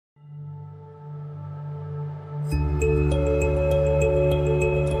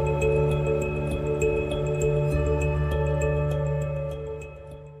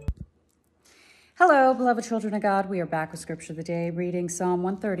Hello, beloved children of God. We are back with Scripture of the Day, reading Psalm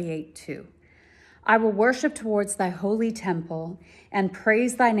 138:2. I will worship towards thy holy temple and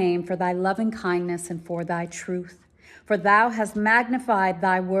praise thy name for thy loving kindness and for thy truth. For thou hast magnified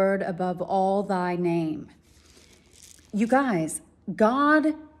thy word above all thy name. You guys,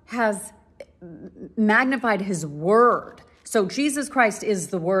 God has magnified his word. So Jesus Christ is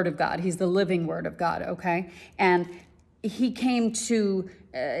the word of God. He's the living word of God, okay? And he came to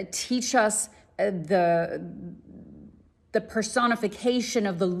teach us the personification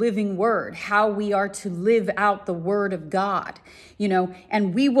of the living word, how we are to live out the word of God,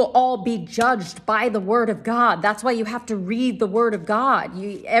 and we will all be judged by the word of God. That's why you have to read the word of God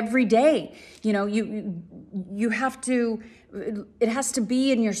every day. You have to, it has to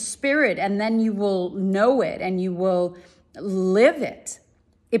be in your spirit, and then you will know it and you will live it.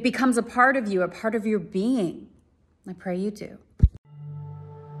 It becomes a part of you, a part of your being. I pray you do.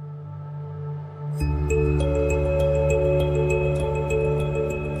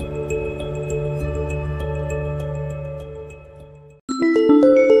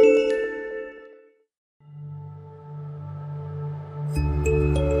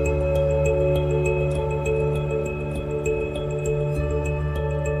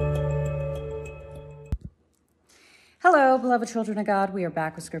 Hello, beloved children of God. We are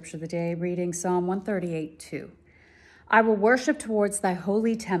back with Scripture of the Day, reading Psalm 138:2. I will worship towards thy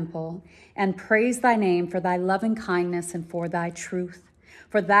holy temple and praise thy name for thy loving kindness and for thy truth.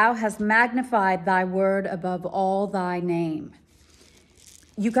 For thou hast magnified thy word above all thy name.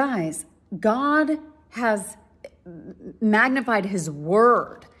 You guys, God has magnified his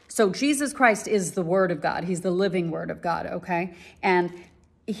word. So Jesus Christ is the word of God. He's the living word of God, okay? And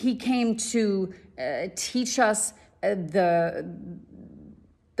he came to teach us the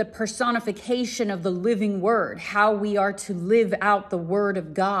personification of the living word, how we are to live out the word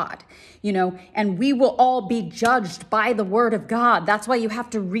of God, and we will all be judged by the word of God. That's why you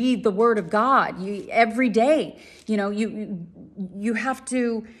have to read the word of God every day. You have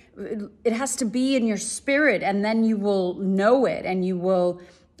to, it has to be in your spirit, and then you will know it and you will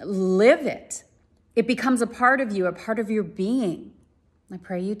live it. It becomes a part of you, a part of your being. I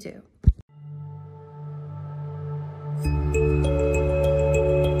pray you do.